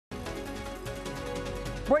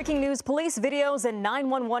Breaking news, police videos and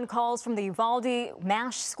 911 calls from the Uvalde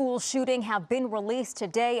mass school shooting have been released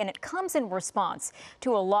today, and it comes in response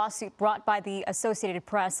to a lawsuit brought by the Associated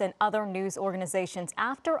Press and other news organizations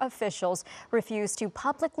after officials refused to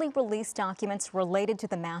publicly release documents related to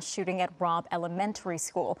the mass shooting at Robb Elementary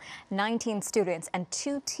School. 19 students and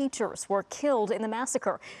 2 teachers were killed in the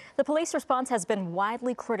massacre. The police response has been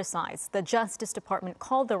widely criticized. The Justice Department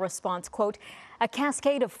called the response, quote, a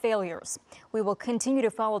cascade of failures. We will continue to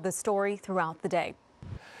follow this story throughout the day.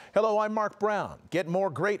 Hello, I'm Mark Brown. Get more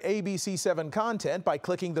great ABC7 content by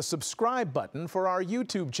clicking the subscribe button for our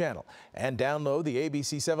YouTube channel and download the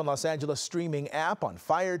ABC7 Los Angeles streaming app on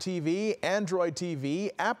Fire TV, Android TV,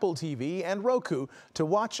 Apple TV, and Roku to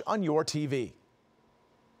watch on your TV.